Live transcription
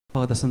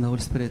Father, Son, and Holy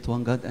Spirit,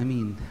 one God,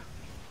 Ameen.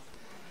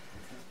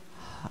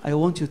 I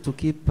want you to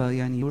keep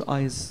your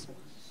eyes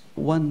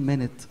 1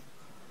 minute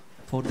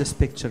for this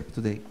picture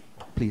today,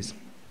 please.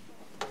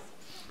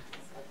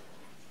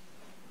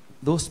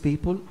 Those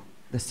people,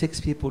 the 6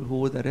 people who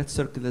with the red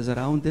circles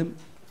around them,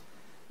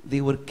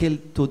 they were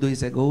killed 2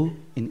 days ago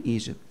in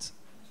Egypt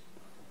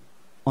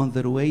on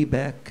their way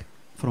back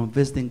from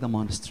visiting the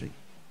monastery.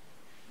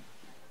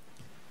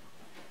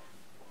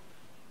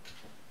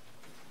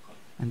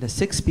 And the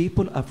 6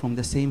 people are from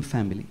the same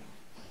family.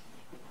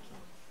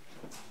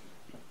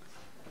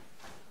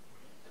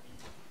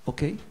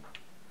 Okay?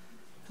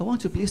 I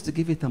want you please to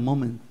give it a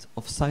moment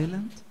of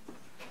silence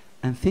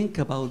and think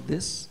about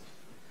this.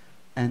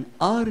 And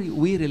are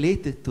we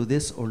related to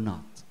this or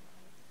not?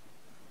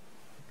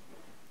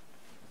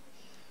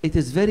 It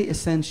is very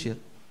essential.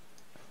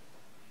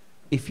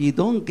 If you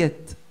don't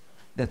get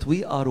that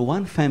we are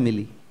one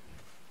family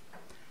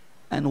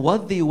and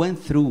what they went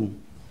through,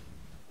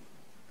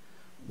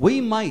 we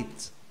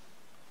might,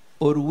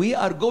 or we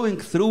are going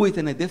through it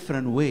in a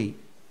different way.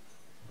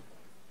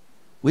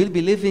 We'll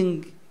be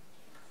living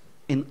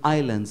in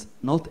islands,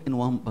 not in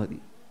one body.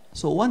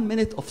 So 1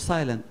 minute of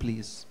silence,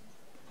 please.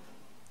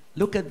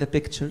 Look at the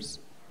pictures.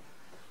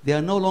 They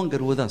are no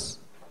longer with us.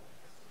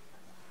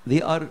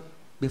 They are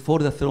before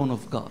the throne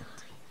of God.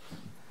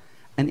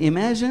 And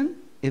imagine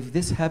if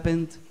this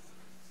happened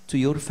to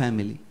your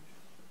family.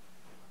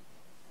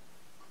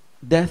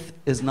 Death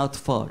is not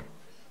far.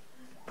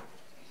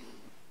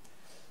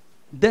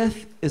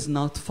 Death is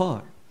not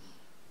far.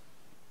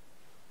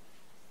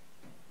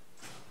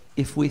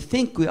 If we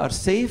think we are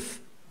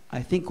safe,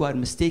 I think we are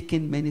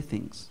mistaken many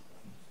things.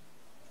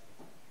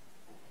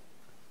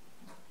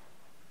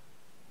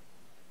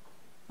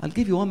 I'll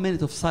give you 1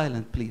 minute of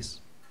silence, please.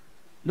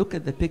 Look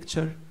at the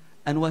picture,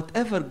 and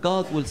whatever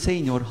God will say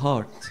in your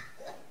heart,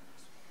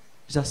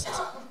 just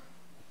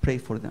pray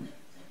for them.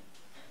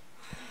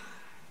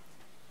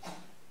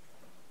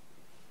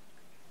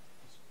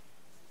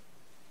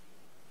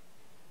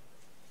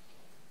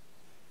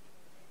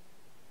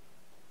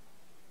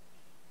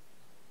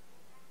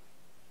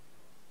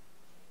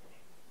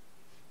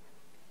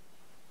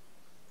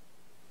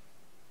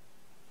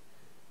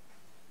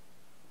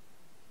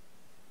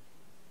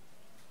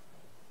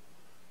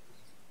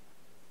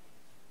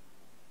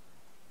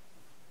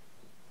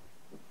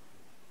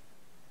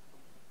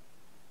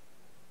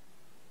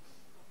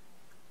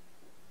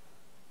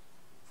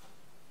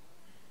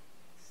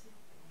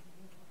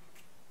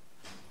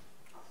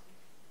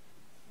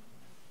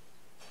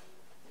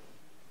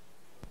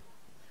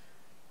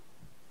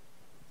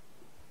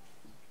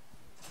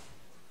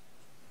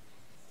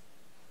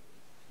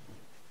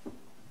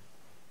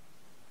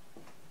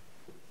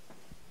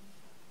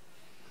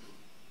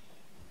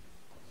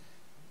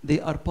 They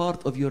are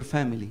part of your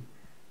family,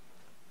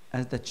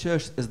 as the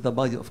church is the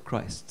body of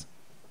Christ.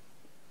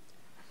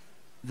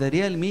 The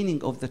real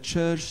meaning of the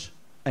church,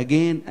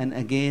 again and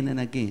again and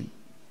again,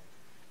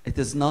 it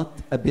is not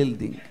a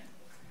building.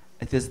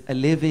 It is a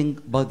living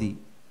body,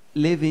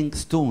 living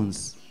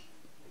stones.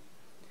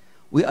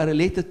 We are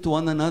related to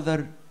one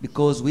another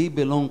because we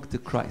belong to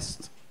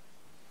Christ.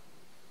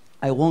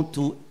 I want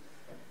to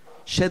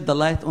shed the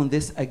light on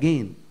this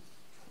again,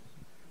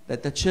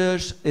 that the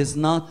church is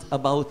not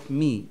about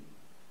me,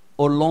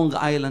 or Long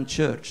Island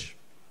Church,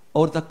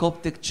 or the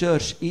Coptic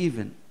Church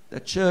even. The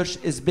church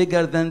is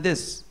bigger than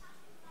this.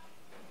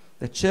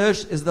 The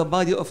church is the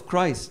body of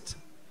Christ.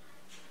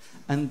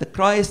 And the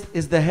Christ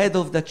is the head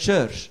of the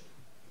church.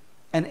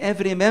 And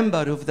every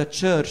member of the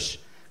church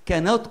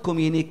cannot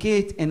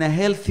communicate in a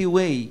healthy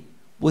way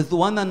with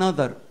one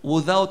another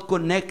without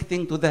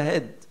connecting to the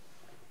head,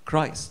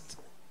 Christ.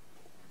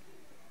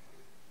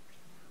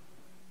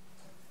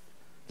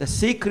 The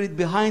secret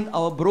behind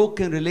our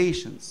broken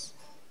relations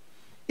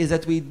is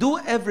that we do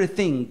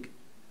everything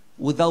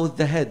without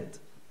the head,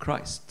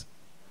 Christ.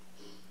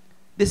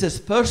 This is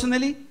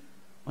personally,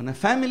 on a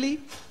family,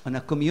 on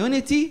a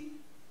community,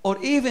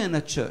 or even in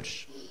a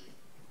church.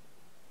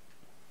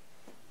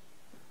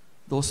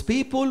 Those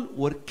people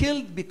were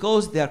killed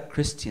because they are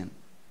Christian.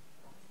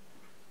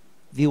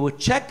 They were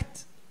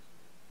checked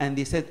and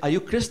they said, "Are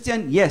you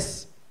Christian?"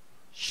 "Yes."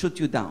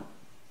 Shoot you down.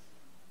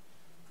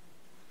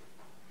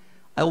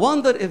 I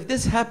wonder if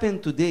this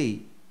happened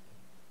today,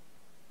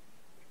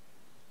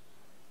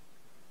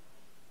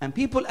 and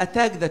people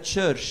attack the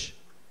church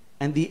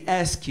and they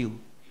ask you,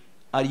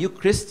 "Are you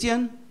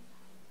Christian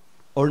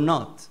or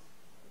not?"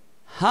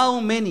 How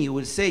many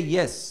will say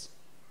yes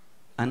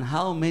and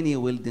how many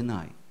will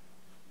deny?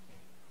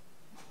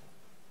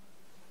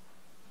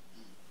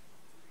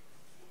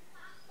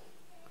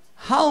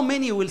 How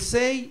many will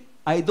say,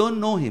 "I don't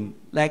know him,"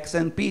 like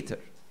St. Peter?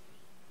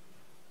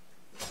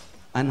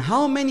 And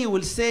how many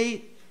will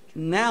say,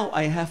 "Now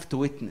I have to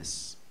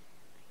witness"?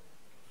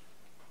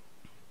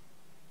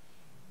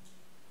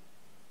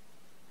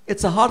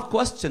 It's a hard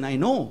question, I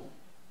know.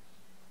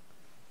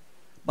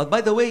 But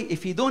by the way,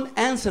 if you don't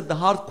answer the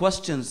hard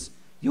questions,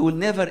 you will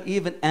never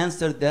even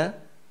answer the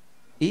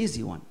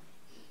easy one.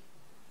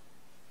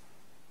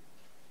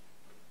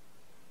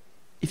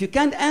 If if you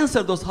can't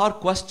answer those hard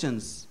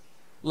questions,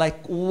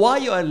 like why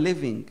you are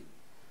living,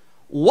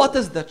 what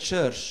is the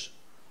church,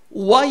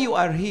 why you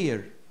are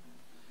here,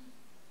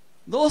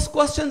 those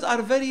questions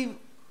are very,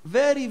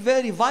 very,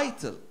 very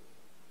vital.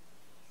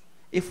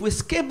 If we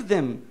skip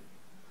them,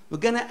 we're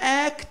going to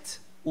act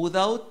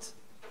without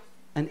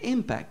an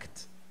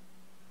impact.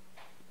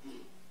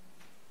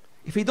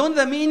 If we don't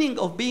know the meaning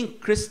of being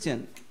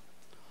Christian,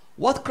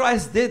 what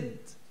Christ did,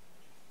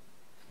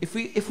 if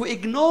we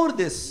ignore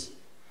this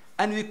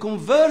and we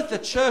convert the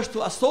church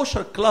to a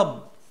social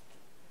club,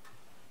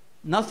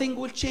 nothing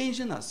will change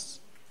in us.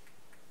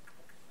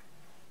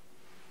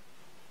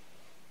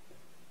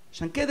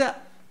 عشان كده,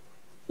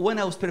 when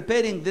I was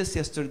preparing this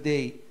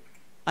yesterday,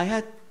 I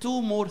had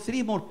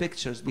three more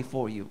pictures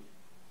before you.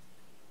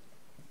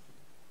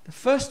 The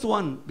first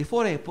one,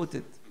 before I put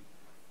it,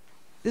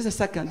 this is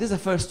the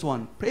first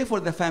one. Pray for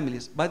the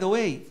families. By the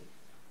way,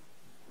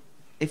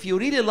 if you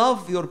really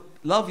love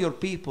your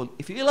people,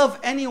 if you love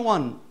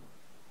anyone,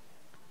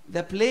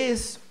 the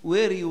place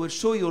where you will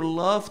show your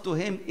love to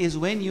him is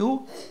when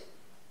you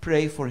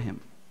pray for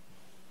him.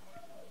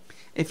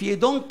 If you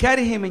don't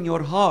carry him in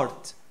your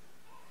heart,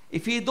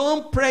 if you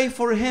don't pray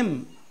for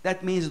him,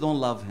 that means you don't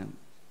love him.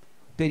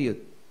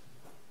 Period.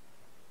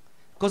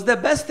 Because the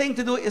best thing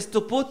to do is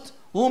to put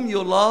whom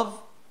you love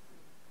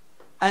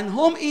and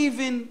whom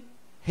even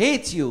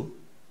hate you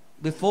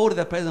before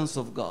the presence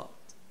of God.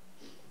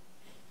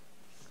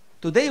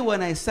 Today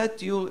when I said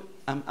to you,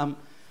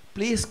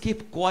 please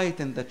keep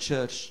quiet in the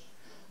church,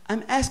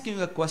 I'm asking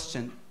you a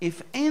question.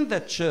 If in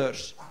the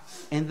church,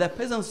 in the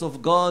presence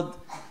of God,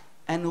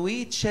 and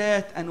we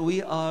chat and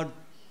we are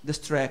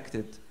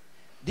distracted,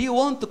 do you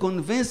want to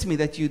convince me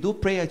that you do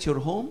pray at your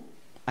home?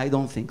 I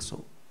don't think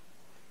so.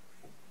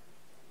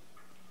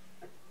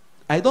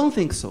 I don't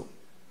think so.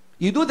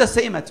 You do the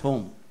same at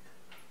home.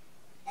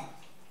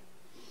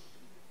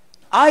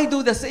 I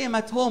do the same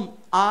at home.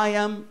 I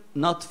am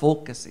not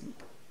focusing.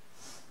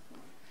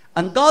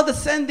 And God is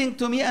sending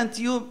to me and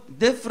to you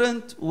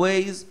different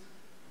ways,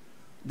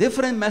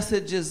 different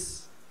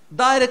messages,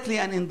 directly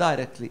and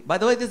indirectly. By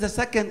the way, this is the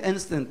second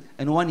incident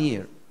in 1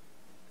 year.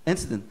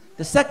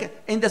 The second,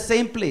 in the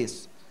same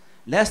place.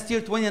 Last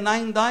year,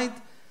 29 died,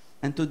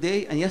 and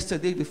today and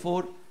yesterday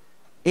before,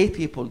 8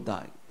 people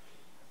died.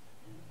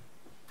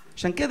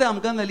 عشان كده, I'm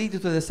going to lead you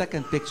to the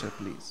second picture,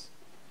 please.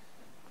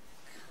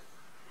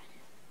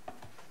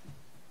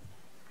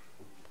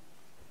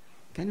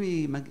 Can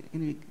we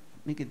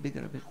make it bigger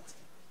a bit?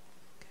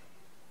 Okay.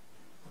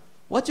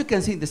 What you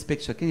can see in this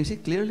picture, can you see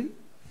clearly?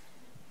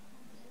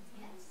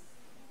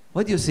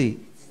 What do you see?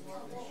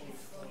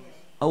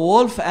 A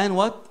wolf and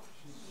what?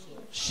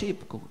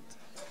 Sheep goat.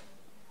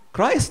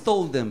 Christ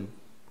told them,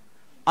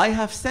 I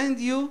have sent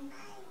you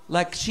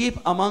like sheep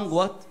among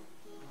what?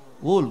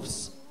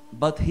 Wolves.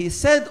 But he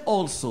said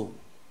also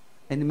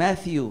in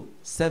Matthew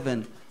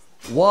 7,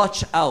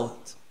 watch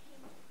out.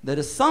 There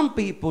is some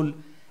people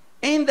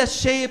in the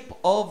shape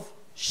of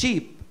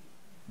sheep,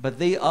 but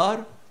they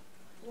are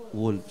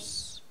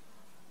wolves.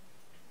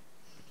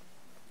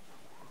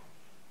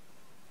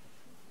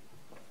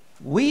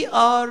 We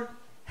are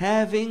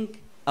having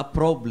a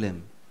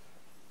problem.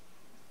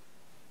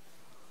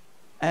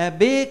 A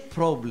big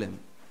problem.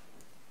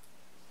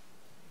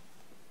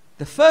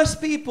 The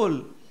first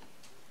people,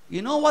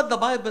 you know what the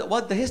Bible,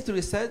 what the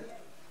history said?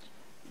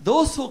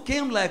 Those who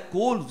came like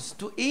wolves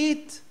to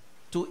eat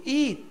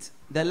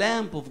the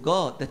lamb of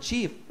God, the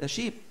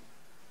sheep,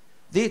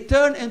 they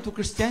turned into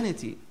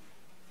Christianity.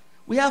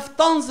 We have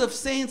tons of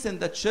saints in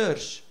the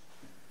church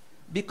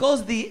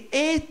because they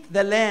ate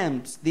the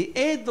lambs, they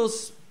ate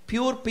those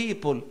pure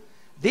people,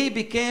 they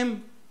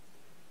became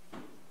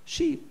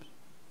sheep.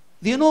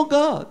 They know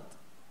God.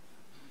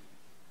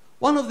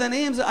 One of the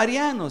names is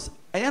Arianos.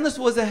 Arianos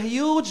was a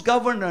huge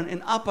governor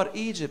in Upper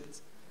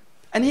Egypt.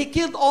 And he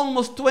killed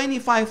almost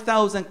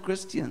 25,000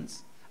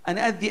 Christians. And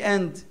at the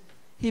end,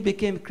 he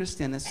became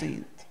Christian, a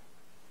saint.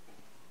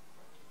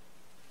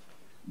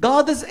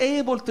 God is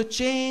able to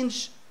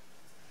change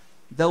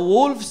the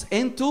wolves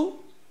into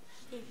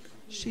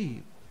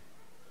sheep.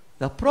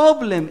 The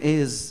problem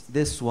is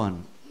this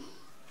one.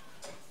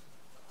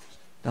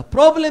 The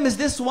problem is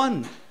this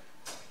one,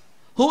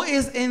 who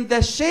is in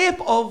the shape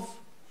of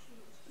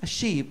a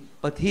sheep,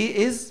 but he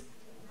is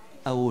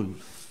a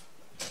wolf.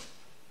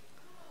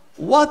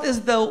 What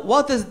the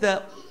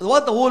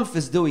wolf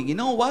is doing? You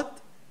know what?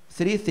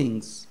 3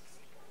 things.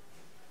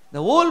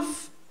 The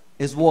wolf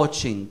is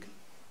watching.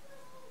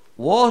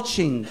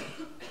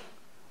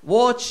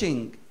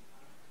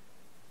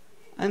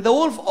 And the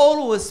wolf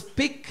always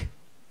pick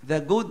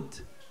the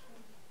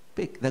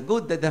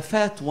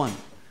fat one.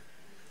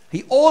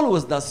 He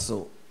always does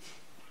so.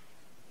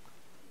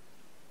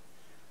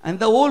 And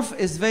the wolf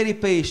is very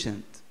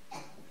patient.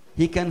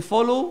 He can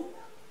follow,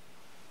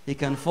 he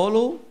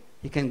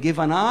can give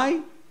an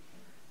eye,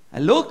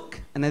 a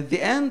look, and at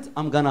the end,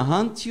 I'm going to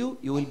hunt you,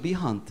 you will be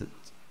hunted.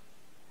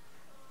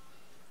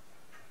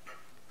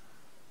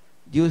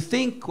 Do you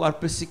think we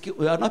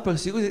are not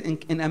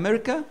persecuted in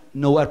America?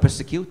 No, we are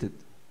persecuted.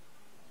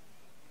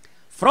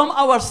 From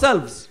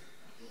ourselves.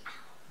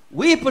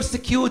 We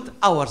persecute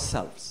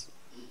ourselves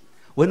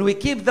when we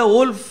keep the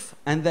wolf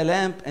and the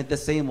lamb at the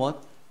same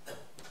what?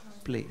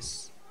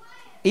 Place.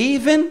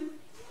 Even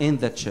in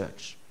the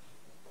church.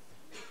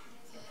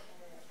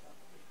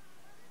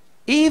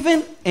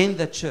 Even in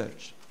the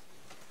church.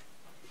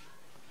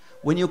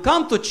 When you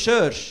come to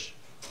church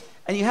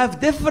and you have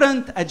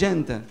different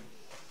agenda,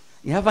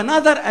 you have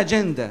another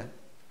agenda,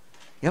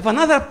 you have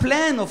another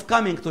plan of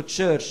coming to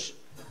church,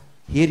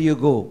 here you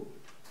go.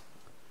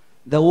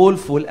 The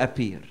wolf will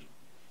appear.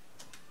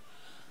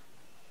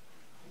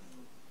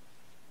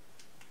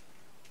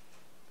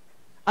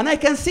 And I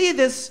can see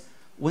this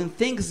when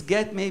things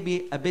get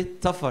maybe a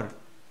bit tougher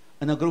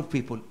in a group of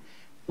people.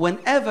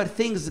 Whenever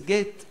things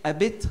get a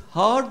bit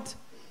hard,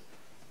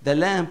 the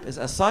lamb is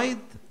aside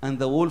and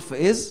the wolf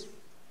is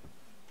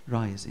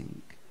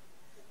rising.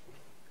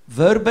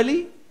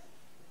 Verbally,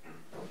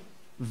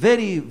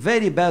 very,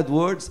 very bad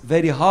words,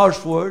 very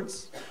harsh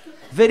words,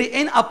 very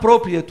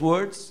inappropriate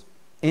words.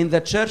 In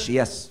the church,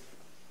 yes.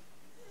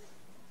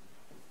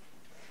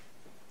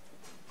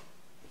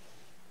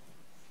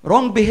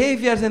 Wrong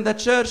behaviors in the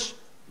church,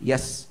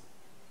 yes.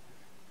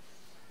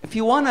 If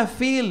you want to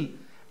feel,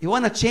 you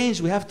want to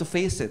change, we have to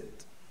face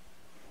it.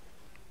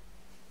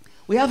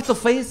 We have to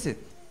face it.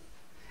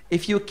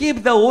 If you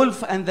keep the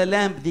wolf and the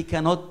lamb, they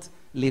cannot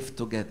live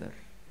together.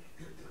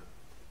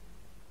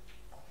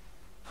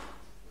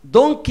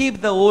 Don't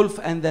keep the wolf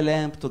and the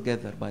lamb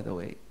together, by the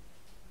way.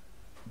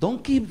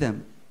 Don't keep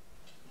them.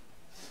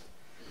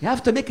 You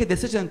have to make a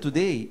decision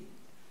today,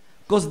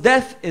 because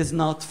death is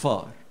not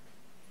far.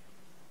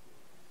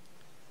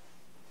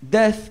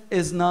 Death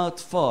is not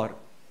far.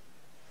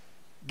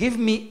 Give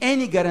me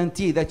any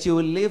guarantee that you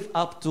will live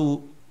up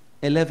to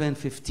 11,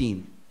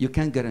 15. You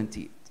can't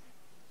guarantee it.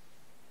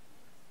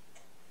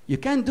 You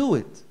can't do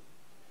it.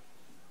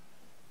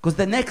 Because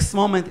the next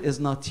moment is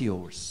not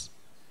yours.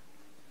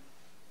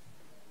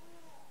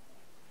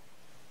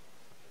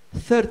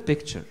 Third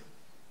picture.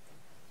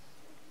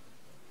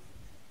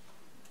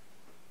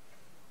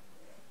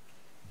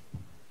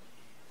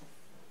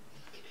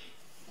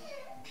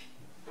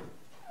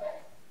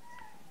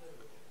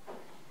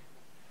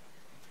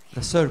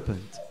 The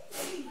serpent.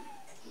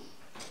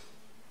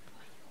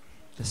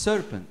 The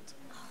serpent.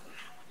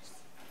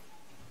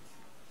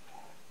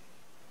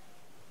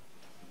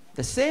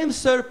 The same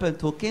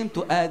serpent who came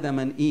to Adam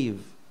and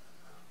Eve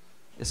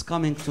is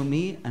coming to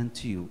me and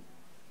to you.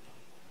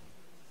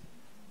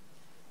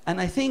 And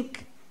I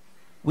think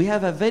we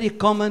have a very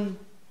common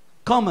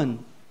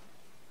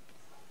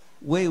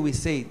way we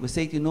say it. We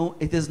say, you know,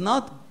 it is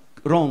not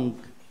wrong,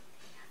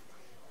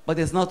 but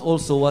it's not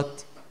also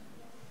what?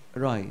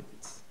 Right.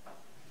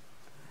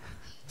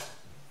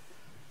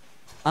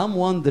 I'm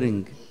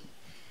wondering,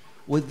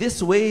 with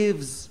these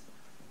waves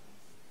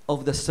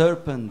of the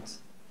serpent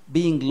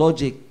being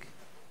logic,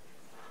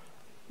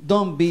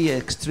 don't be an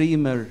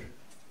extremer.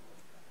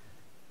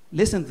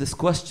 Listen to this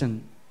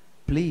question,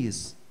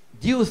 please.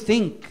 Do you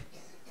think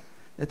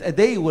that a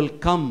day will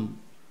come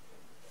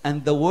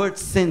and the word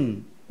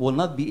sin will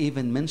not be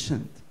even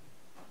mentioned?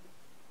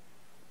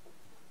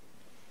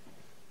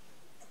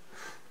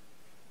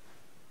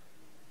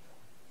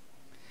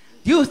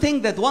 Do you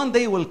think that one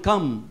day will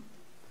come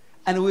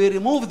and we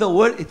remove the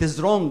word "it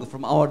is wrong"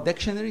 from our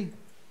dictionary?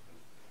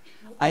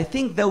 I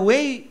think the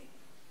way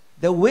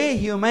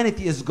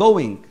humanity is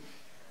going,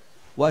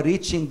 we're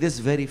reaching this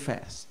very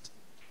fast.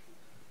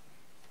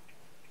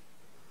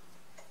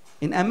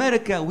 In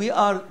America, we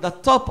are the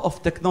top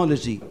of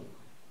technology.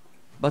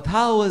 But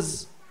how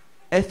is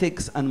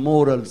ethics and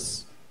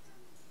morals?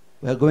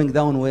 We are going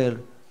down where?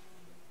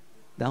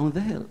 Down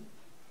the hill.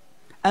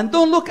 And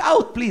don't look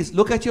out, please.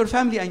 Look at your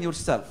family and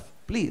yourself,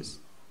 please.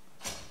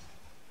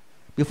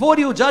 Before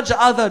you judge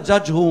others,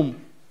 judge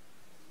whom?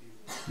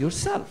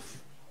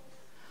 Yourself.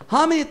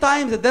 How many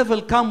times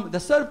the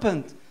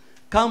serpent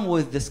come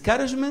with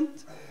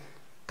discouragement,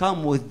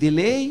 come with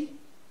delay,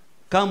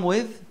 come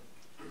with,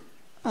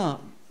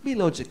 be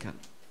logical.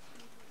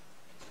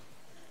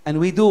 And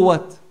we do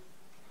what?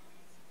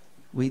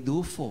 We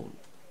do fall.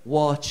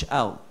 Watch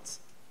out.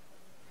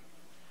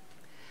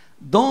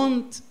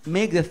 Don't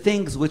make the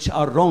things which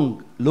are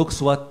wrong looks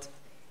what?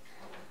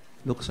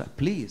 Looks right.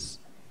 Please.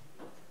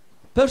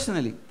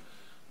 Personally,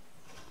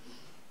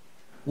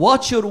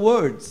 watch your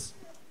words.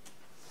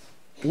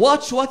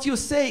 Watch what you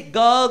say.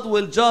 God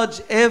will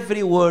judge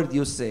every word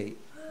you say.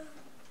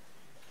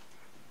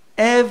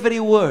 Every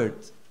word.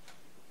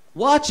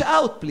 Watch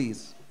out,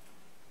 please.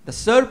 The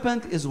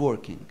serpent is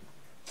working.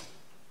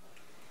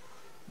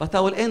 But I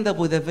will end up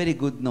with a very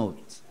good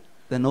note.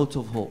 The note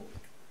of hope.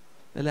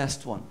 The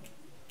last one.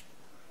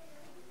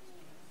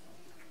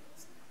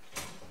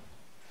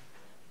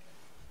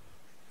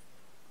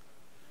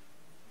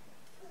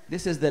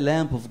 This is the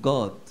Lamb of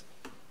God,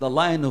 the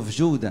Lion of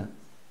Judah,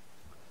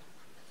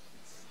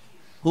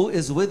 who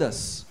is with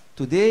us.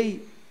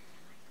 Today,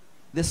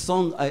 this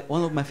song,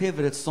 one of my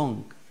favorite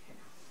songs.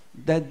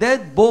 The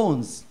dead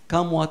bones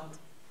come what?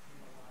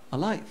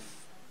 Alive.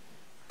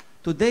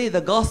 Today, the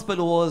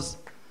gospel was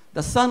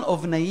the son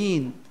of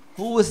Nain,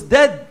 who was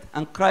dead,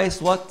 and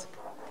Christ what?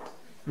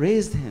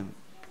 raised him.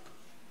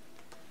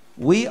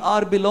 We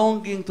are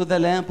belonging to the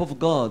Lamb of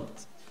God.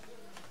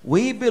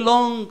 We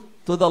belong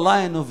to the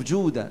Lion of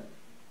Judah.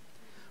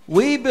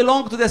 We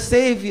belong to the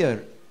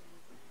Savior.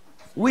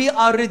 We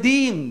are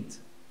redeemed.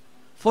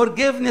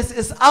 Forgiveness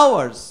is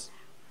ours.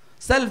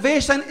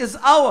 Salvation is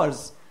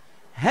ours.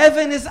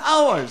 Heaven is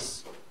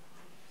ours.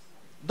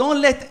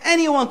 Don't let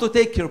anyone to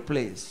take your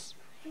place.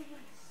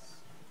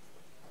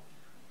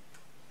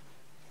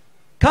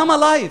 Come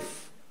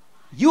alive.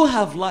 You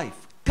have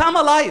life. Come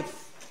alive.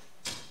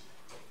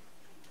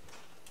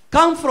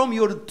 Come from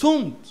your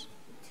tomb.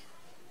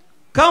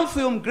 Come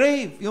from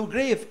your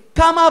grave.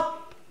 Come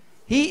up.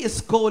 He is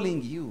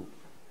calling you.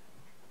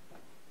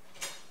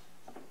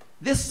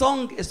 This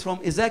song is from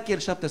Ezekiel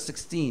chapter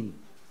 16.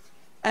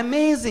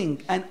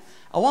 Amazing. And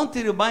I want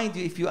to remind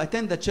you, if you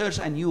attend the church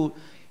and your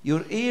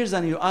ears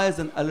and your eyes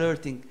are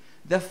alerting,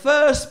 the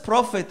first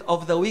prophet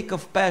of the week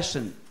of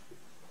Passion,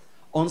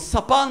 on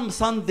Palm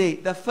Sunday,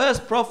 the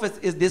first prophet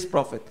is this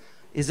prophet,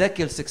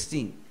 Ezekiel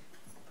 16.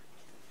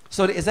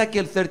 Sorry,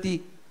 Ezekiel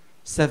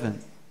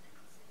 37.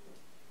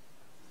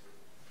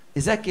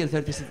 Ezekiel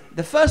 37.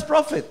 The first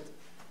prophet.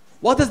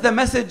 What is the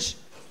message?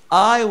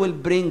 I will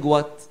bring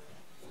what?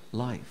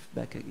 Life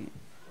back again.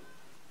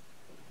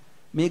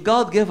 May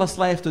God give us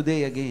life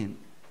today again.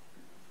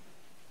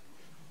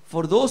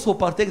 For those who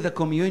partake the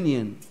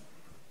communion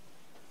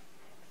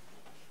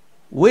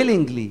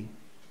willingly,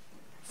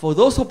 for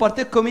those who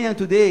partake communion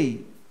today,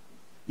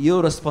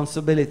 your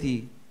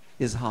responsibility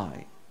is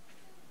high.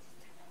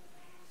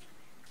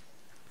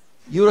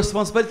 Your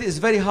responsibility is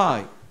very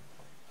high.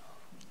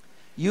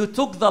 You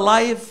took the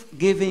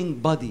life-giving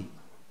body.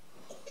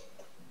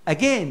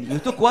 Again, you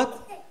took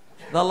what?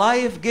 The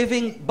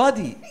life-giving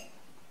body.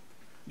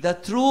 The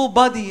true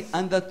body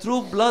and the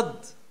true blood.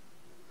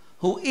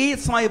 Who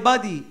eats my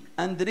body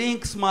and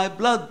drinks my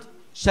blood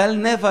shall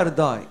never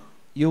die.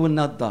 You will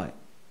not die.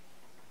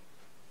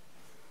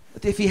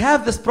 But if you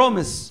have this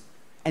promise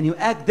and you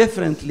act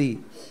differently,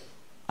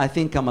 I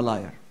think I'm a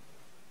liar.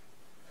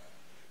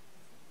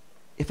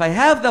 If I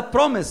have the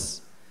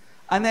promise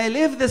and I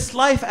live this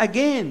life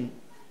again,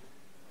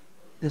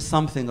 there's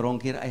something wrong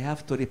here. I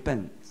have to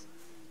repent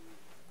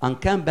and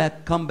come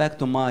back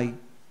to my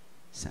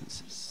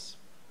senses.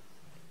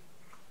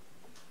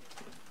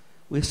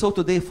 We saw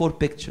today 4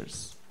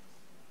 pictures.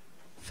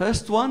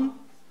 First one,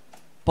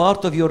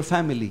 part of your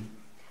family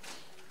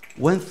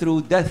went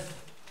through death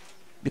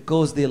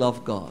because they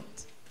love God.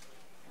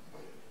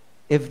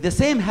 If the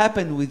same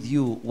happened with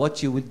you,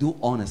 what you will do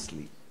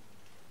honestly.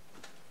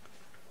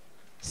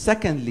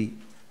 Secondly,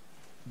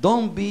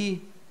 don't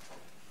be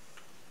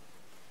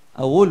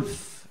a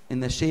wolf in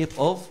the shape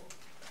of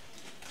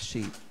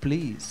sheep.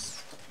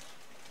 Please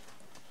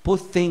put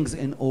things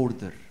in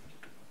order.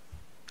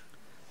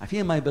 I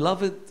feel, my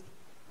beloved,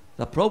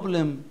 the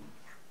problem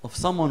of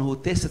someone who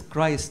tasted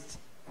Christ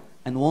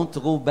and want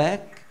to go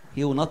back,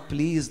 he will not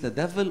please the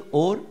devil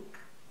or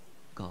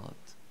God.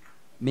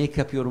 Make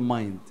up your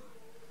mind.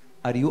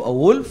 Are you a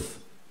wolf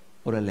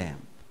or a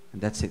lamb?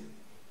 And that's it.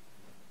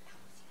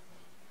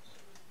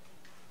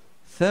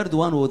 Third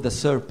one was the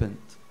serpent,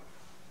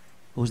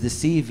 who was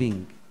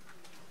deceiving,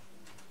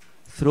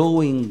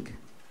 throwing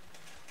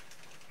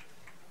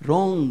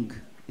wrong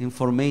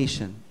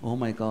information. Oh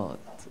my God.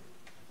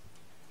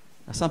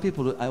 Some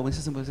people, I went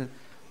to somebody said,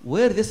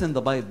 where this in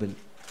the Bible?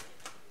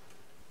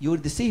 You were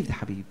deceived,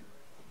 Habib.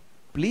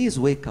 Please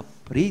wake up.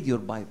 Read your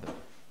Bible.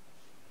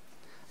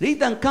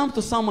 Read and come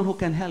to someone who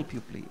can help you,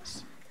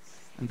 please.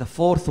 And the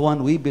fourth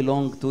one, we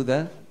belong to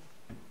the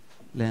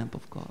Lamb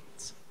of God.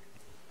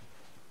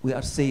 We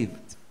are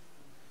saved.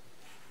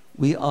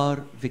 We are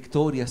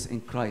victorious in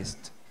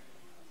Christ.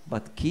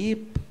 But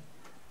keep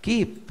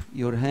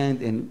your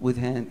hand with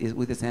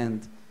his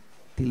hand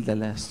till the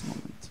last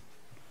moment.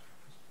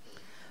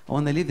 I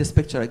want to leave this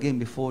picture again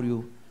before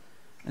you,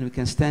 and we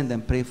can stand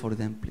and pray for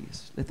them,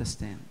 please. Let us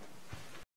stand.